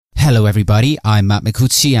Hello everybody, I'm Matt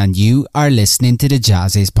Micucci and you are listening to the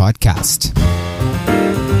JAZZIZ podcast.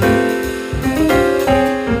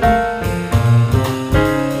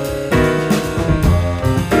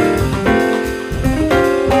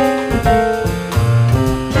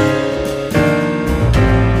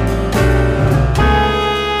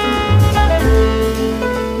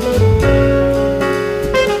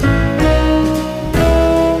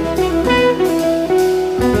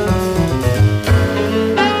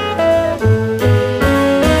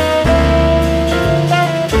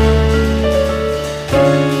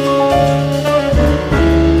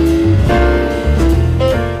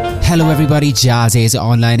 Hello everybody, JAZZIZ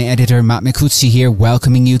online editor Matt Micucci here,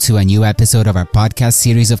 welcoming you to a new episode of our podcast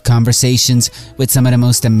series of conversations with some of the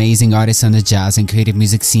most amazing artists on the jazz and creative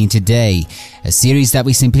music scene today. A series that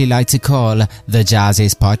we simply like to call the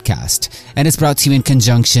JAZZIZ podcast. And it's brought to you in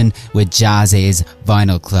conjunction with JAZZIZ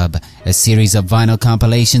Vinyl Club, a series of vinyl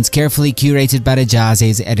compilations carefully curated by the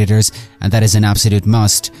JAZZIZ editors, and that is an absolute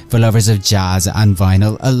must for lovers of jazz and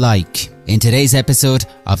vinyl alike. In today's episode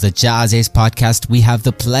of the JAZZIZ podcast, we have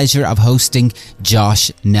the pleasure of hosting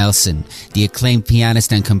Josh Nelson, the acclaimed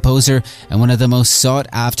pianist and composer and one of the most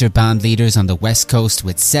sought-after band leaders on the West Coast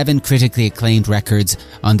with 7 critically acclaimed records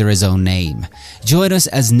under his own name. Join us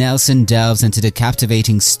as Nelson delves into the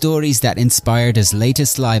captivating stories that inspired his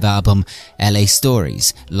latest live album, LA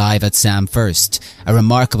Stories, live at Sam First, a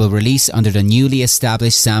remarkable release under the newly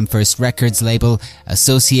established Sam First Records label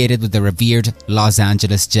associated with the revered Los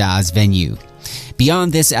Angeles jazz venue.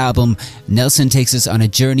 Beyond this album, Nelson takes us on a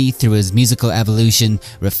journey through his musical evolution,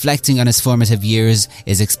 reflecting on his formative years,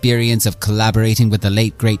 his experience of collaborating with the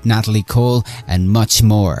late great Natalie Cole, and much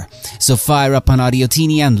more. So fire up on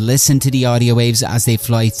Audiotini and listen to the audio waves as they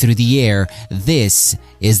fly through the air. This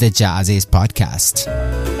is the JAZZIZ podcast.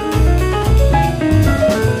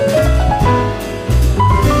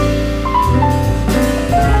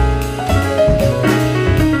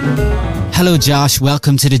 Hello Josh,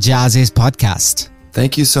 welcome to the JAZZIZ podcast.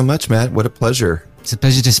 Thank you so much, Matt. What a pleasure. It's a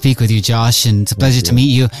pleasure to speak with you, Josh, and it's a pleasure to meet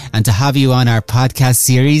you and to have you on our podcast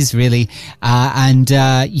series, really.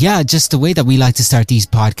 Just the way that we like to start these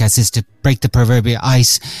podcasts is to break the proverbial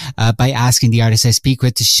ice by asking the artists I speak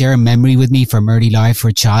with to share a memory with me from early life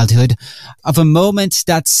or childhood of a moment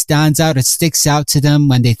that stands out, it sticks out to them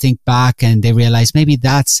when they think back and they realize maybe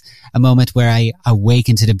that's a moment where I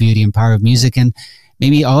awakened to the beauty and power of music, and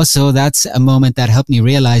maybe also that's a moment that helped me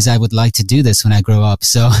realize I would like to do this when I grow up.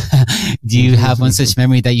 So do you have one such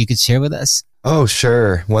memory that you could share with us? Oh,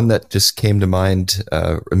 sure. One that just came to mind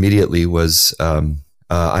immediately was I'm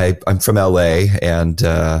from LA, and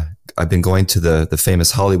I've been going to the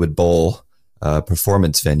famous Hollywood Bowl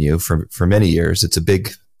performance venue for many years. It's a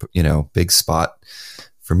big spot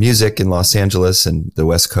for music in Los Angeles and the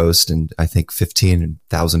West Coast, and I think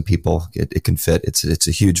 15,000 people it can fit. It's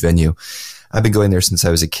a huge venue. I've been going there since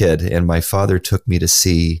I was a kid, and my father took me to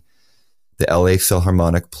see the LA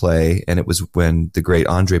Philharmonic play, and it was when the great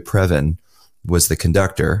Andre Previn was the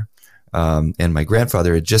conductor, and my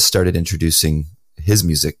grandfather had just started introducing his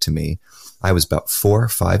music to me. I was about 4 or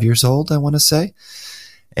 5 years old, I want to say,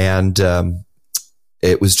 and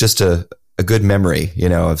it was just a good memory,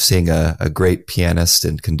 of seeing a great pianist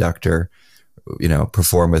and conductor,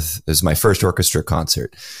 perform with. It was my first orchestra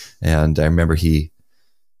concert, and I remember he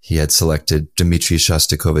had selected Dmitri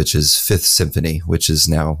Shostakovich's Fifth Symphony, which is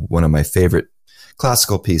now one of my favorite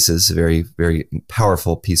classical pieces, a very, very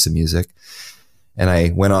powerful piece of music. And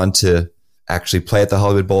I went on to actually play at the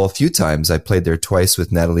Hollywood Bowl a few times. I played there twice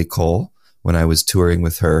with Natalie Cole when I was touring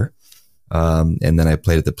with her. And then I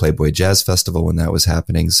played at the Playboy Jazz Festival when that was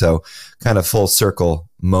happening. So kind of full circle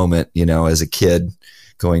moment, as a kid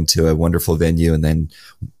going to a wonderful venue and then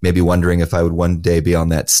maybe wondering if I would one day be on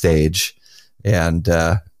that stage. And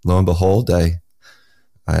lo and behold,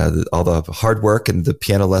 all the hard work and the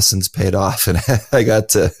piano lessons paid off, and I got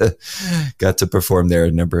to perform there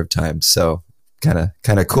a number of times. So kind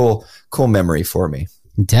of cool memory for me.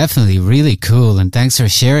 Definitely really cool, and thanks for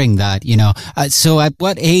sharing that. So at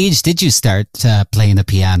what age did you start playing the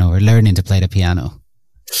piano or learning to play the piano?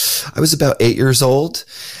 I was about 8 years old,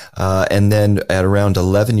 and then at around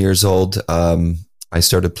 11 years old, I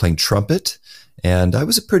started playing trumpet. And I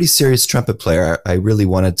was a pretty serious trumpet player. I really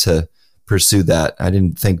wanted to pursue that. I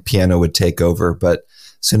didn't think piano would take over, but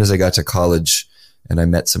as soon as I got to college and I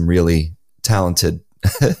met some really talented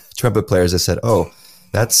trumpet players, I said, oh,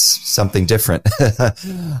 that's something different.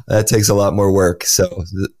 That takes a lot more work. So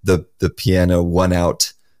the piano won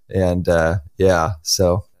out. And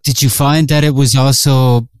so. Did you find that it was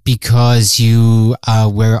also because you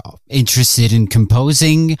were interested in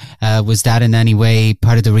composing? Was that in any way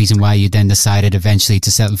part of the reason why you then decided eventually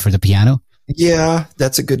to settle for the piano? Yeah,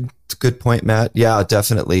 that's a good point, Matt. Yeah,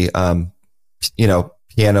 definitely.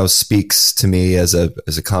 Piano speaks to me as a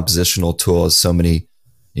compositional tool, as so many,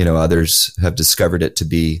 others have discovered it to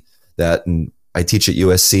be that. And I teach at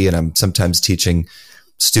USC, and I'm sometimes teaching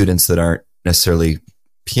students that aren't necessarily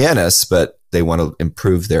pianists, but they want to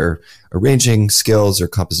improve their arranging skills or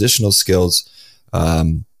compositional skills.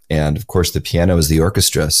 And of course, the piano is the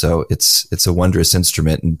orchestra. So it's a wondrous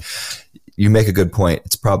instrument. And you make a good point.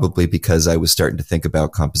 It's probably because I was starting to think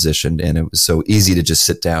about composition, and it was so easy to just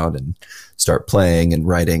sit down and start playing and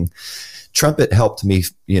writing. Trumpet helped me,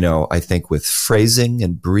 I think, with phrasing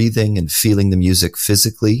and breathing and feeling the music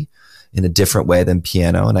physically in a different way than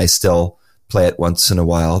piano. And I still play it once in a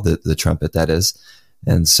while, the trumpet, that is.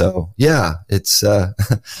 And so, yeah, it's,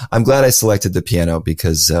 I'm glad I selected the piano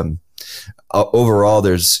because, overall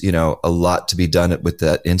there's, a lot to be done with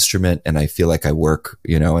that instrument. And I feel like I work,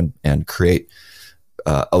 and create,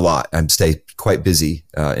 a lot. I'm stay quite busy,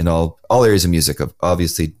 in all areas of music.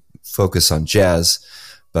 Obviously focus on jazz,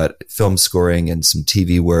 but film scoring and some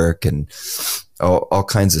TV work and all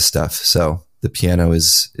kinds of stuff. So the piano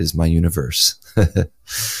is my universe.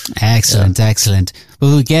 Excellent, yeah. Excellent.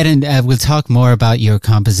 Well, we'll get in. We'll talk more about your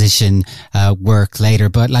composition work later.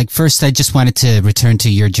 But first, I just wanted to return to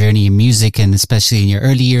your journey in music, and especially in your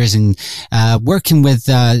early years and working with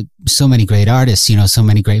so many great artists. So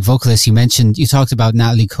many great vocalists. You talked about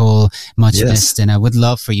Natalie Cole, Much Missed, and I would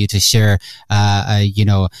love for you to share,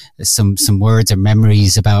 some words or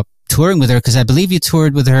memories about touring with her, because I believe you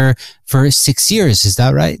toured with her for 6 years. Is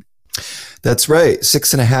that right? That's right.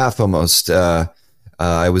 6.5 almost.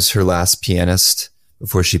 I was her last pianist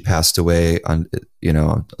before she passed away on,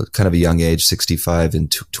 kind of a young age, 65 in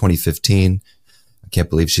 2015. I can't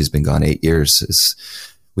believe she's been gone 8 years.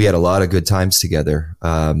 We had a lot of good times together.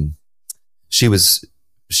 She was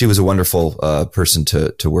a wonderful person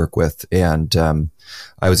to work with. And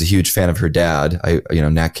I was a huge fan of her dad.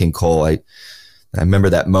 Nat King Cole. I remember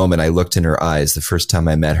that moment I looked in her eyes the first time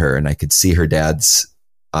I met her, and I could see her dad's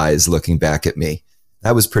eyes looking back at me.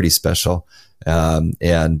 That was pretty special.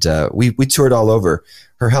 We toured all over.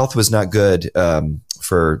 Her health was not good,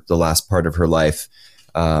 for the last part of her life.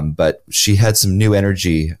 But she had some new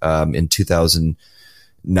energy, in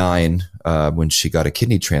 2009, when she got a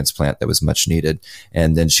kidney transplant that was much needed.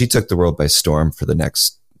 And then she took the world by storm for the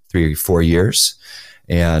next 3 or 4 years.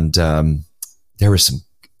 And, there were some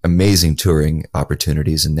amazing touring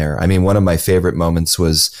opportunities in there. I mean, one of my favorite moments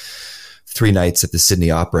was 3 nights at the Sydney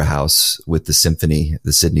Opera House with the Sydney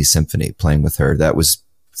Symphony, playing with her. That was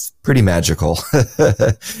pretty magical.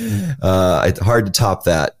 Hard to top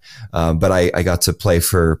that. But I got to play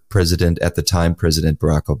for President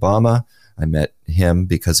Barack Obama. I met him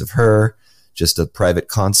because of her, just a private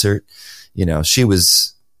concert. She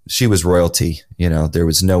was royalty. There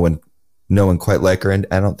was no one quite like her. And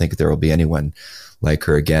I don't think there will be anyone like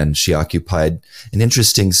her again. She occupied an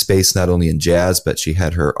interesting space, not only in jazz, but she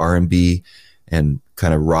had her R&B and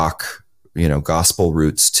kind of rock, gospel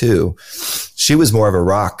roots too. She was more of a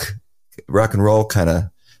rock and roll kind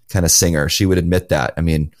of singer. She would admit that. I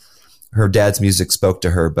mean, her dad's music spoke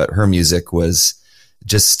to her, but her music was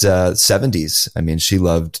just 70s. I mean, she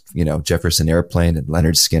loved, Jefferson Airplane and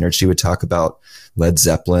Leonard Skinner. She would talk about Led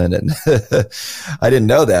Zeppelin. And I didn't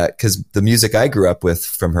know that, because the music I grew up with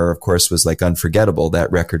from her, of course, was like Unforgettable,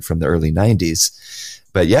 that record from the early 90s.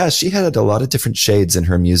 But yeah, she had a lot of different shades in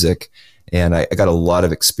her music. And I got a lot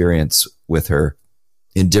of experience with her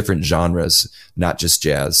in different genres, not just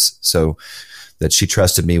jazz. So that she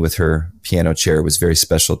trusted me with her piano chair was very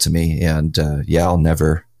special to me. And I'll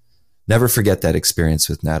never forget that experience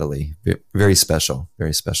with Natalie. Very special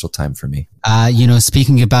time for me.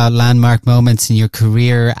 Speaking about landmark moments in your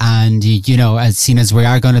career, and, as seen as we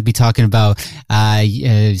are going to be talking about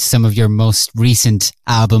some of your most recent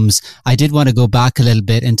albums, I did want to go back a little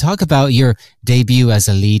bit and talk about your debut as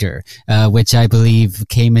a leader, which I believe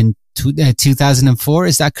came in 2004.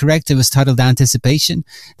 Is that correct? It was titled Anticipation.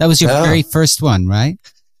 That was your very first one, right?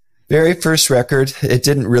 Very first record. It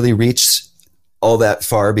didn't really reach all that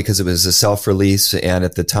far because it was a self-release, and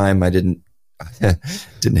at the time I didn't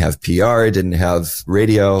have PR, didn't have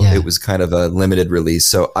radio. Yeah. It was kind of a limited release.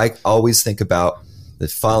 So I always think about the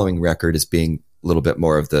following record as being a little bit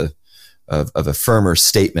more of a firmer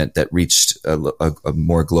statement that reached a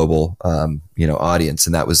more global, audience,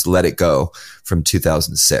 and that was Let It Go from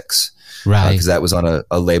 2006. Right. Because that was on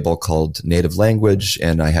a label called Native Language,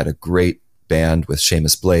 and I had a great band with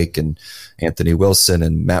Seamus Blake and Anthony Wilson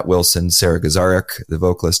and Matt Wilson, Sarah Gazarek, the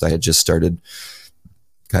vocalist. I had just started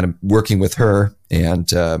kind of working with her. And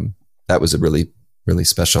that was a really, really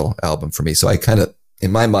special album for me. So I kind of,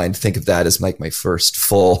 in my mind, think of that as like my first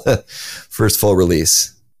full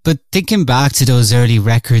release. But thinking back to those early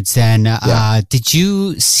records then, did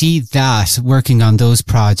you see that working on those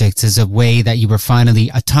projects as a way that you were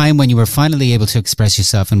a time when you were finally able to express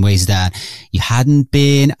yourself in ways that you hadn't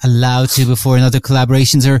been allowed to before in other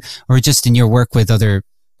collaborations, or just in your work with other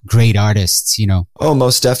great artists, you know? Oh,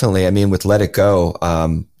 most definitely. I mean, with Let It Go,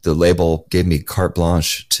 the label gave me carte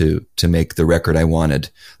blanche to make the record I wanted.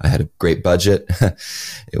 I had a great budget.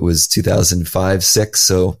 It was 2005-06,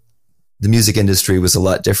 so the music industry was a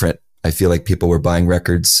lot different. I feel like people were buying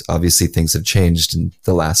records. Obviously, things have changed in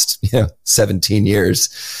the last 17 years.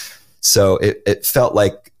 So it felt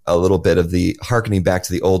like a little bit of the harkening back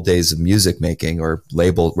to the old days of music making, or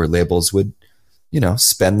where labels would,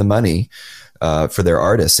 spend the money for their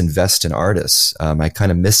artists, invest in artists. I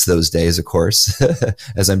kind of miss those days, of course,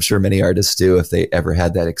 as I'm sure many artists do if they ever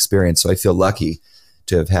had that experience. So I feel lucky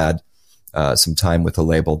to have had some time with a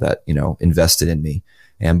label that, invested in me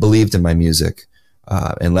and believed in my music,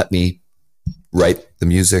 and let me write the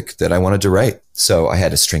music that I wanted to write. So I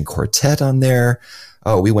had a string quartet on there.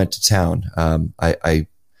 Oh, we went to town. I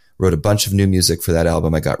wrote a bunch of new music for that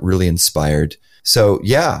album. I got really inspired. So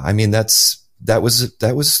yeah, I mean, that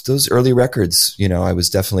was those early records. I was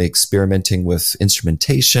definitely experimenting with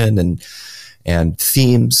instrumentation and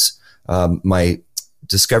themes. My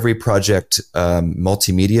Discovery Project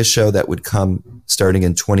multimedia show that would come starting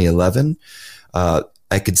in 2011,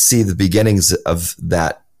 I could see the beginnings of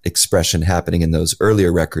that expression happening in those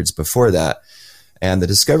earlier records before that. And the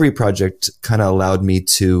Discovery Project kind of allowed me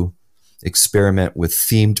to experiment with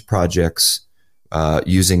themed projects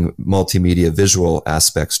using multimedia visual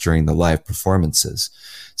aspects during the live performances.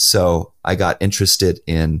 So I got interested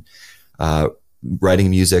in writing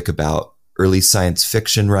music about early science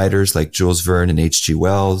fiction writers like Jules Verne and H.G.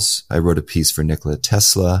 Wells. I wrote a piece for Nikola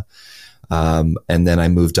Tesla. And then I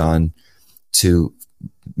moved on to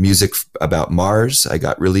music about Mars. I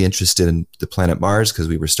got really interested in the planet Mars because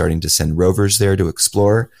we were starting to send rovers there to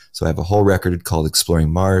explore. So I have a whole record called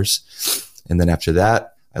Exploring Mars. And then after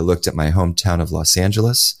that, I looked at my hometown of Los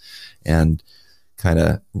Angeles and kind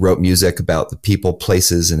of wrote music about the people,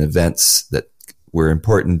 places, and events that were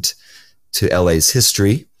important to LA's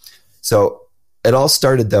history. So it all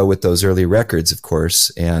started, though, with those early records, of course,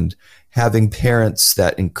 and having parents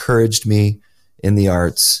that encouraged me in the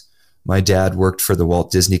arts. My dad worked for the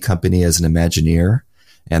Walt Disney Company as an Imagineer,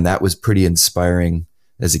 and that was pretty inspiring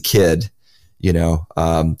as a kid,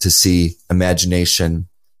 to see imagination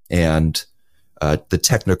and the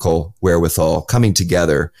technical wherewithal coming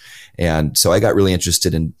together. And so I got really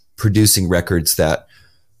interested in producing records that,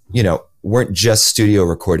 weren't just studio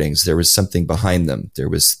recordings. There was something behind them. There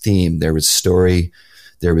was theme, there was story,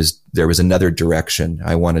 there was another direction.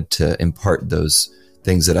 I wanted to impart those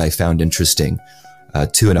things that I found interesting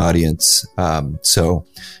to an audience. So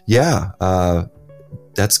yeah,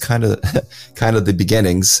 that's kind of the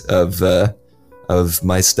beginnings of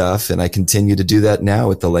my stuff. And I continue to do that now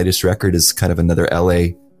with the latest record is kind of another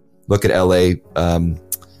look at LA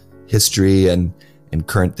history and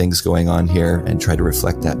current things going on here and try to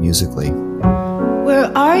reflect that musically. Where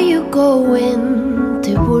are you going,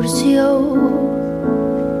 Tiburcio?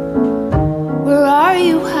 Where are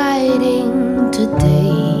you hiding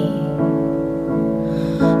today?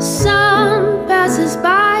 Sun passes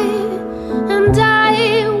by and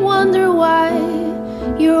I wonder why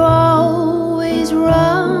you're always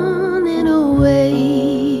running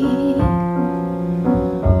away.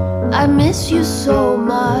 I miss you so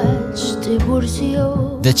much, Tiburcio.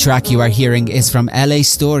 The track you are hearing is from LA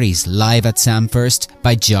Stories, live at Sam First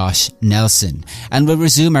by Josh Nelson. And we'll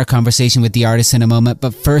resume our conversation with the artist in a moment.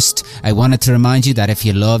 But first, I wanted to remind you that if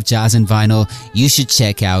you love jazz and vinyl, you should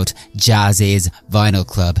check out JAZZIZ Vinyl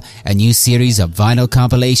Club, a new series of vinyl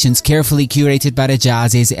compilations carefully curated by the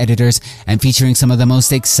JAZZIZ editors and featuring some of the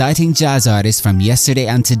most exciting jazz artists from yesterday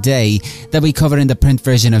and today that we cover in the print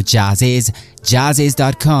version of JAZZIZ,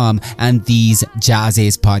 JAZZIZ.com, and these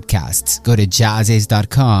JAZZIZ podcasts. Go to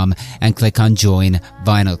JAZZIZ.com and click on Join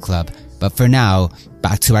Vinyl Club. But for now,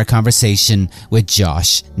 back to our conversation with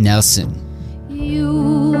Josh Nelson. You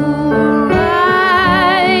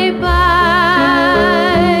lie by.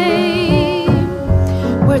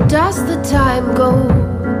 Where does the time go,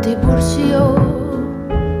 Tiburcio?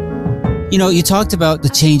 You talked about the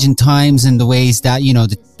change in times and the ways that,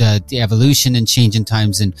 the evolution and change in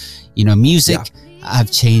times and, music. Yeah.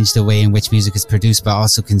 Have changed the way in which music is produced, but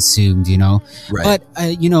also consumed, Right. But,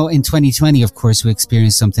 in 2020, of course, we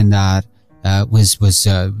experienced something that was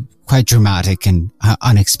quite dramatic and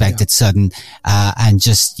unexpected, sudden, and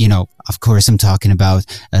just, you know, of course, I'm talking about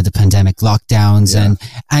the pandemic lockdowns,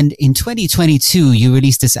 and in 2022, you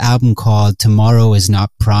released this album called "Tomorrow Is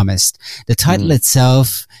Not Promised." The title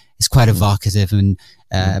itself is quite evocative, and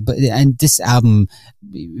this album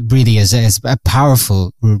really is a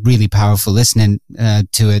powerful, really powerful. Listening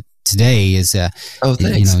to it today is you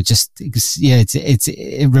know, just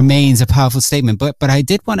it remains a powerful statement. But I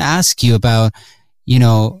did want to ask you about, you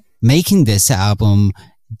know, making this album.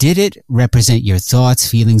 Did it represent your thoughts,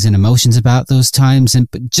 feelings, and emotions about those times? And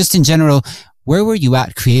just in general, where were you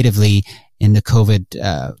at creatively in the COVID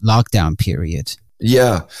lockdown period?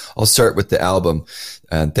 Yeah, I'll start with the album,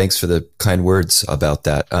 and thanks for the kind words about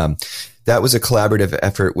that. That was a collaborative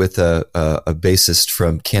effort with a bassist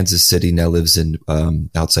from Kansas City, now lives in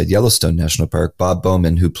outside Yellowstone National Park, Bob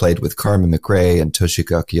Bowman, who played with Carmen McRae and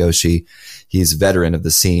Toshiko Akiyoshi. He's a veteran of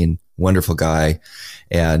the scene, wonderful guy.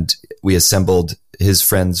 And we assembled his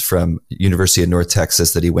friends from University of North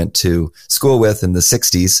Texas that he went to school with in the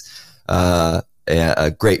 60s.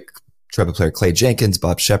 A great trumpet player, Clay Jenkins,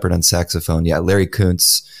 Bob Shepard on saxophone. Yeah, Larry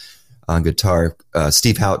Kuntz on guitar,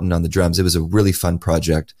 Steve Houghton on the drums. It was a really fun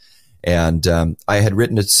project. And I had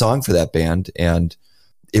written a song for that band, and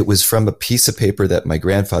it was from a piece of paper that my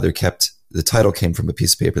grandfather kept. The title came from a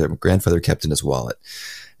piece of paper that my grandfather kept in his wallet.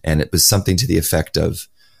 And it was something to the effect of,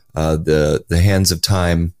 the hands of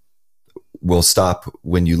time will stop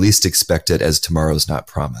when you least expect it, as tomorrow's not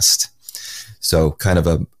promised. So kind of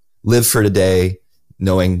a live for today,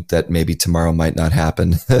 knowing that maybe tomorrow might not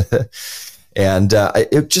happen. And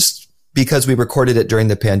it just, because we recorded it during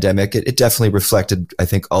the pandemic, it definitely reflected, I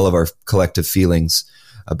think, all of our collective feelings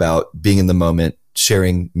about being in the moment,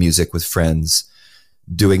 sharing music with friends,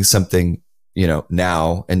 doing something, you know,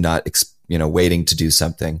 now and not, you know, waiting to do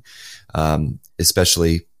something.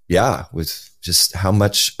 Especially, with just how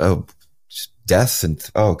much death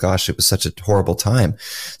and, oh gosh, it was such a horrible time.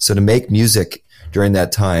 So to make music during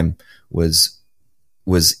that time was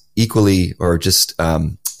equally, or just,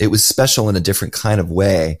 it was special in a different kind of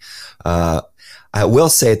way. I will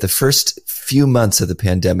say, at the first few months of the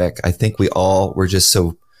pandemic, I think we all were just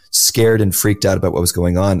so scared and freaked out about what was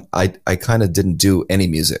going on. I kind of didn't do any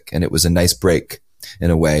music, and it was a nice break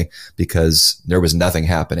in a way, because there was nothing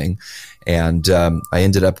happening. And I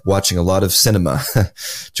ended up watching a lot of cinema,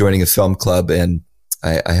 joining a film club, and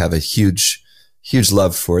I have a huge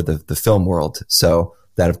love for the film world. So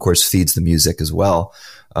that, of course, feeds the music as well.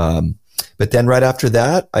 But then right after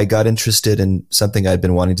that, I got interested in something I'd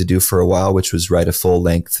been wanting to do for a while, which was write a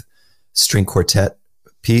full-length string quartet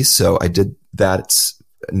piece. So I did that. It's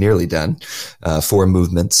nearly done, 4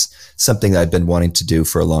 movements, something I'd been wanting to do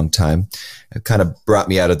for a long time. It kind of brought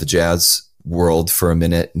me out of the jazz world for a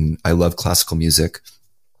minute, and I love classical music,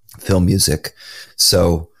 film music.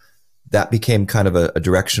 So that became kind of a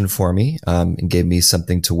direction for me, and gave me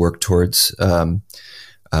something to work towards. And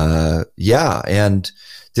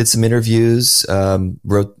did some interviews,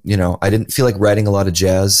 wrote, you know, I didn't feel like writing a lot of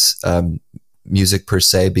jazz music per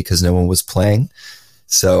se, because no one was playing.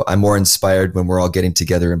 So I'm more inspired when we're all getting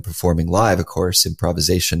together and performing live. Of course,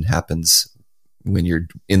 improvisation happens when you're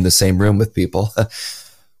in the same room with people.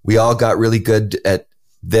 We all got really good at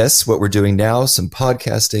this, what we're doing now, some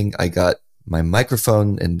podcasting. I got my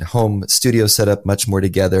microphone and home studio set up much more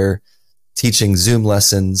together, teaching Zoom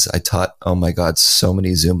lessons. I taught, oh my God, so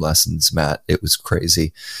many Zoom lessons, Matt. It was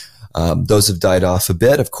crazy. Those have died off a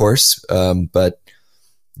bit, of course. But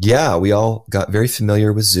yeah, we all got very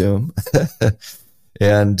familiar with Zoom.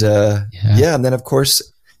 And then, of course,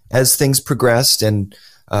 as things progressed and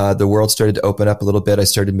the world started to open up a little bit, I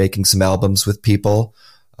started making some albums with people.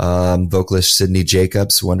 Vocalist Sidney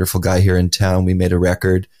Jacobs, wonderful guy here in town. We made a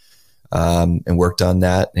record and worked on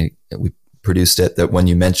that. And we produced it. That one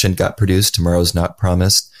you mentioned got produced, Tomorrow's Not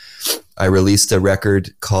Promised. I released a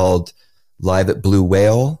record called Live at Blue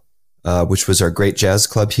Whale, which was our great jazz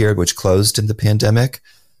club here, which closed in the pandemic.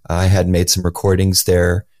 I had made some recordings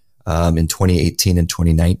there in 2018 and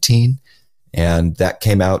 2019, and that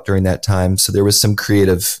came out during that time. So there were some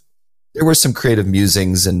creative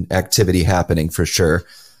musings and activity happening for sure.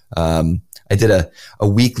 I did a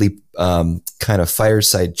weekly kind of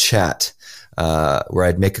fireside chat where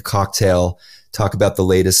I'd make a cocktail, talk about the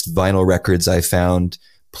latest vinyl records I found,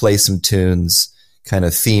 play some tunes, kind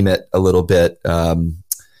of theme it a little bit.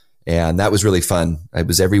 And that was really fun. It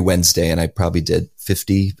was every Wednesday, and I probably did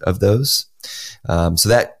 50 of those. So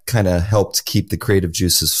that kind of helped keep the creative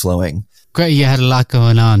juices flowing. Great. You had a lot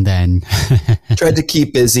going on then. Tried to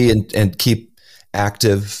keep busy and keep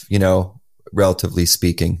active, relatively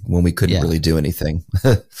speaking, when we couldn't really do anything.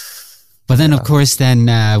 But then, of course,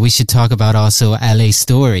 we should talk about also LA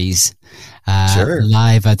Stories. Sure.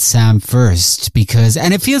 Live at Sam First,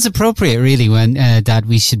 and it feels appropriate really when that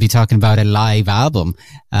we should be talking about a live album.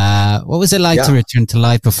 What was it like to return to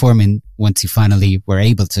live performing once you finally were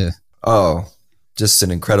able to? Oh, just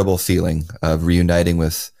an incredible feeling of reuniting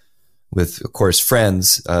with of course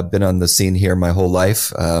friends. I've been on the scene here my whole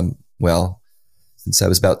life. Since I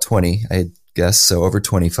was about 20, I guess, so over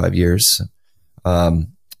 25 years.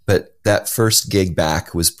 But that first gig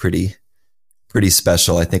back was pretty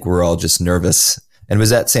special. I think we're all just nervous, and it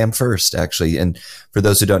was at Sam First actually. And for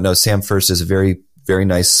those who don't know, Sam First is a very, very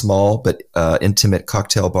nice, small, but intimate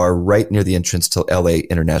cocktail bar right near the entrance to LA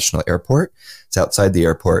International Airport. It's outside the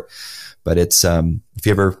airport, but it's, if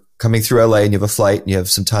you're ever coming through LA and you have a flight and you have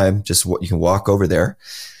some time, you can walk over there.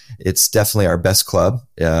 It's definitely our best club.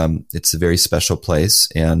 It's a very special place.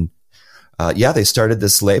 And, they started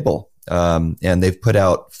this label, and they've put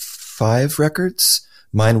out 5 records.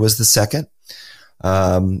 Mine was the second.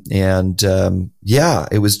 It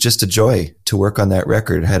was just a joy to work on that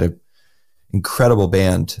record. It had an incredible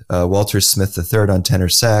band, Walter Smith III on tenor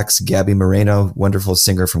sax, Gabby Moreno, wonderful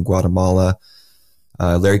singer from Guatemala,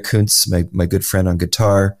 Larry Kuntz, my good friend, on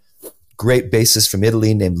guitar, great bassist from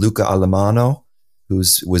Italy named Luca Alemano, who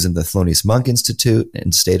was in the Thelonious Monk Institute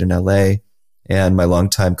and stayed in LA, and my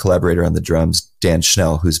longtime collaborator on the drums, Dan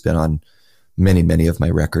Schnell, who's been on many, many of my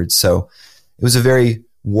records. So it was a very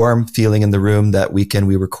warm feeling in the room that weekend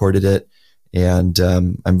we recorded it, and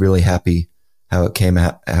I'm really happy how it came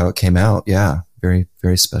out. Yeah, very,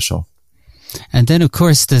 very special. And then, of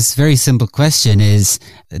course, this very simple question is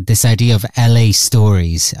this idea of LA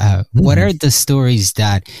Stories. What are the stories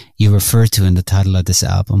that you refer to in the title of this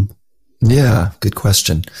album? Yeah, good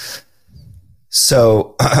question.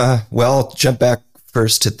 So, I'll jump back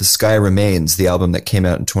first to The Sky Remains, the album that came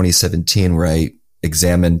out in 2017, where I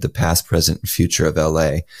examined the past, present, and future of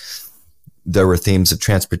LA. There were themes of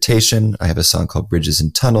transportation. I have a song called Bridges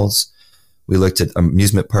and Tunnels. We looked at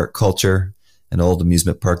amusement park culture, an old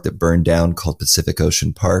amusement park that burned down called Pacific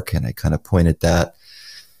Ocean Park, and I kind of pointed that.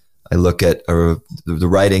 I look at the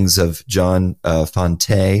writings of John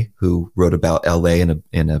Fonte, who wrote about LA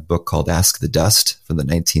in a book called Ask the Dust from the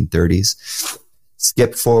 1930s.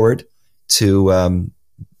 Skip forward to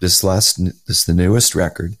the newest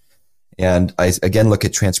record, and I again look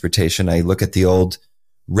at transportation. I look at the old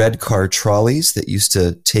red car trolleys that used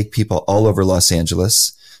to take people all over Los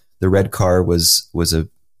Angeles. The red car was a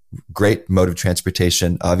great mode of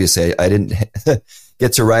transportation. Obviously, I didn't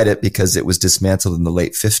get to ride it because it was dismantled in the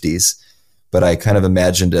late 50s, but I kind of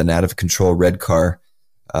imagined an out-of-control red car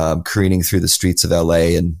careening through the streets of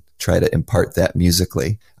LA and try to impart that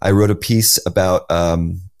musically. I wrote a piece about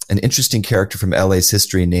an interesting character from LA's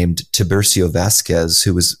history named Tiburcio Vasquez,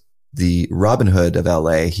 who was the Robin Hood of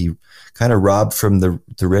LA. He kind of robbed from the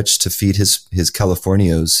rich to feed his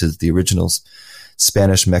Californios, the original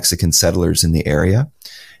Spanish-Mexican settlers in the area.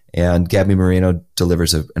 And Gabby Moreno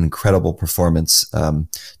delivers an incredible performance,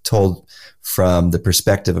 told from the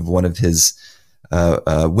perspective of one of his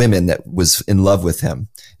women that was in love with him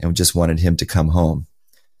and just wanted him to come home.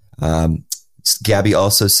 Gabby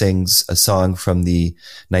also sings a song from the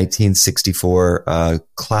 1964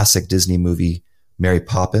 classic Disney movie, Mary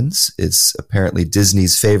Poppins. It's apparently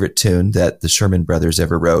Disney's favorite tune that the Sherman Brothers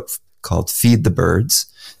ever wrote, called Feed the Birds.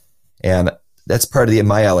 And that's part of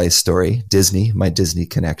my LA story, Disney, my Disney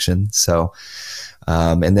connection. So,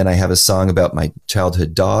 and then I have a song about my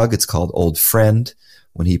childhood dog. It's called Old Friend.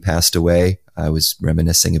 When he passed away, I was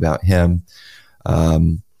reminiscing about him.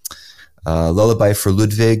 Lullaby for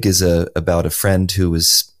Ludwig is about a friend who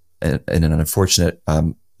was in an unfortunate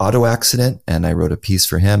auto accident, and I wrote a piece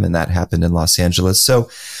for him, and that happened in Los Angeles.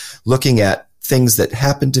 So looking at things that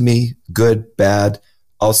happened to me, good, bad,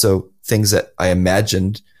 also things that I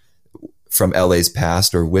imagined from LA's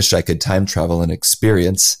past or wish I could time travel and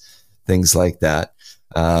experience, things like that.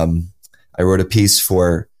 I wrote a piece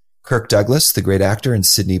for Kirk Douglas, the great actor, and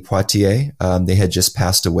Sidney Poitier. They had just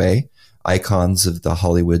passed away, icons of the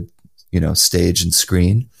Hollywood, stage and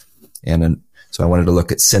screen. And so I wanted to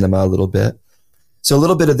look at cinema a little bit. So a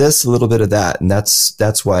little bit of this, a little bit of that. And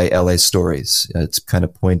that's why LA Stories. It's kind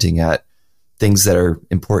of pointing at things that are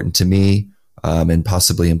important to me, and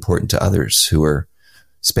possibly important to others who are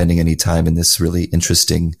spending any time in this really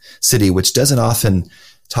interesting city, which doesn't often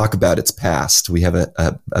talk about its past. We have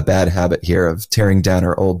a bad habit here of tearing down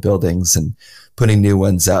our old buildings and putting new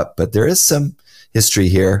ones up, but there is some history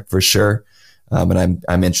here for sure. And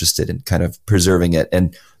I'm interested in kind of preserving it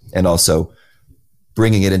and also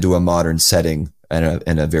bringing it into a modern setting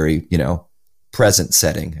and a very, present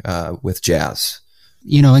setting, with jazz.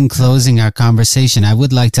 In closing our conversation, I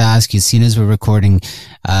would like to ask you, seeing as we're recording,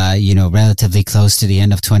 relatively close to the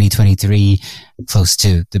end of 2023, close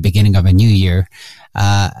to the beginning of a new year,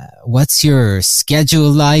 what's your schedule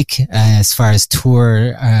like as far as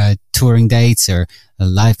touring dates or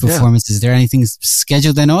live performances? Is there anything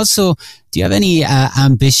scheduled? And also, do you have any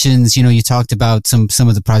ambitions? You talked about some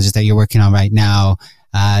of the projects that you're working on right now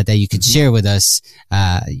that you could share with us,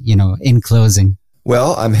 in closing.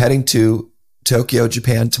 Well, I'm heading to Tokyo,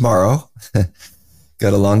 Japan tomorrow.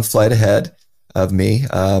 Got a long flight ahead of me.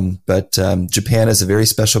 But Japan is a very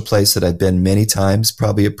special place that I've been many times,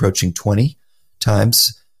 probably approaching 20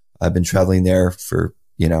 times. I've been traveling there for,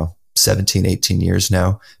 17, 18 years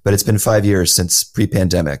now, but it's been 5 years since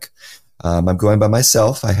pre-pandemic. I'm going by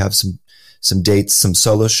myself. I have some dates, some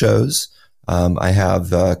solo shows. I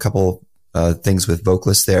have a couple things with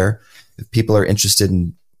vocalists there. If people are interested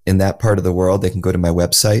in that part of the world, they can go to my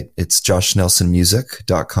website. It's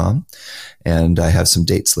joshnelsonmusic.com. And I have some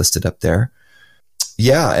dates listed up there.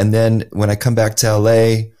 Yeah. And then when I come back to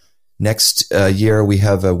LA next year, we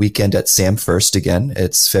have a weekend at Sam First again.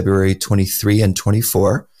 It's February 23 and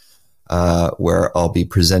 24, where I'll be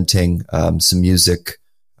presenting some music,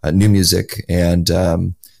 new music, and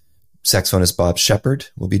saxophonist Bob Shepard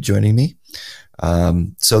will be joining me.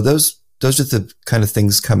 So those are the kind of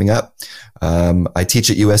things coming up. I teach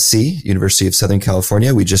at USC, University of Southern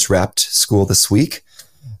California. We just wrapped school this week.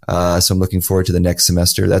 So I'm looking forward to the next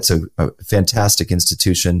semester. That's a fantastic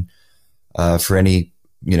institution for any,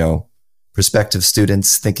 prospective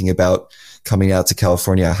students thinking about coming out to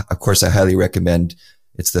California. Of course, I highly recommend.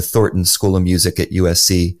 It's the Thornton School of Music at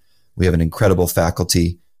USC. We have an incredible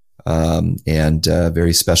faculty and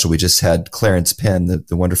very special. We just had Clarence Penn,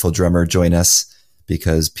 the wonderful drummer, join us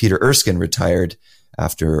because Peter Erskine retired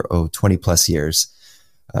after 20 plus years.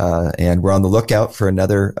 And we're on the lookout for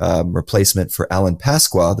another replacement for Alan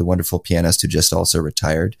Pasqua, the wonderful pianist who just also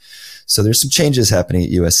retired. So there's some changes happening at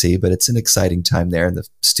USC, but it's an exciting time there, and the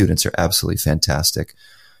students are absolutely fantastic.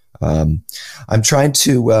 I'm trying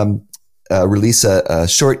to release a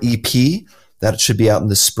short EP that should be out in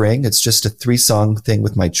the spring. It's just a 3-song thing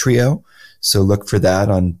with my trio, so look for that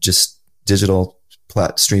on just digital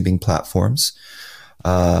streaming platforms.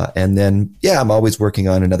 And then, I'm always working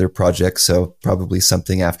on another project, so probably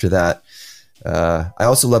something after that. I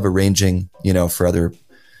also love arranging, for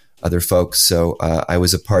other folks. So I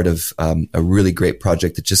was a part of a really great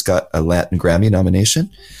project that just got a Latin Grammy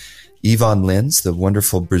nomination. Yvonne Lins, the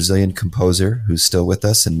wonderful Brazilian composer who's still with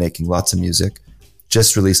us and making lots of music,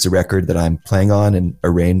 just released a record that I'm playing on and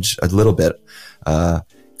arranged a little bit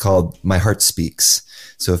called My Heart Speaks.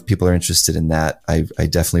 So if people are interested in that, I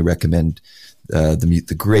definitely recommend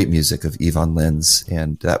the great music of Yvonne Lins,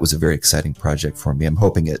 and that was a very exciting project for me. I'm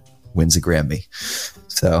hoping it wins a Grammy.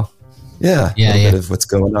 So, a little bit of what's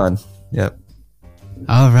going on. Yep.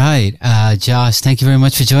 All right. Josh, thank you very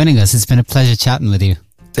much for joining us. It's been a pleasure chatting with you.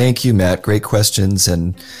 Thank you, Matt. Great questions,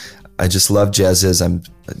 and I just love JAZZIZ.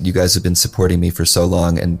 You guys have been supporting me for so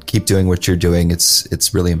long, and keep doing what you're doing.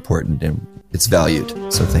 It's really important, and it's valued.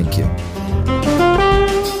 So thank you.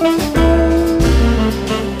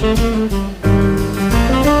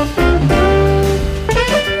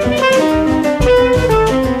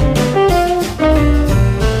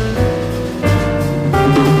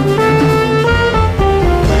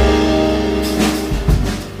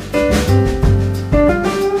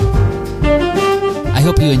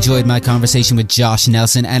 You enjoyed my conversation with Josh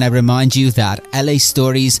Nelson, and I remind you that LA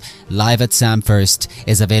Stories live at Sam First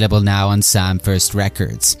is available now on Sam First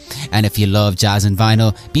Records. And if you love jazz and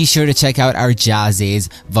vinyl, be sure to check out our JAZZIZ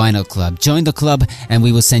Vinyl Club. Join the club and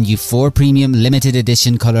we will send you 4 premium limited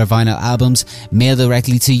edition color vinyl albums mailed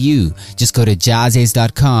directly to you. Just go to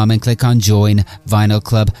jazziz.com and click on Join Vinyl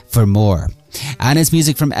Club for more. And as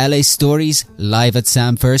music from LA Stories live at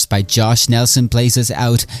Sam First by Josh Nelson plays us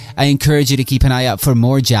out, I encourage you to keep an eye out for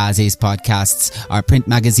more JAZZIZ podcasts, our print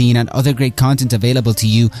magazine, and other great content available to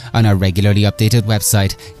you on our regularly updated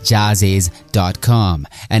website, jazziz.com.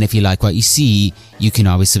 And if you like what you see, you can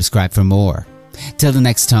always subscribe for more. Till the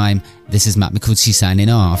next time, this is Matt Micucci signing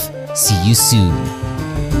off. See you soon.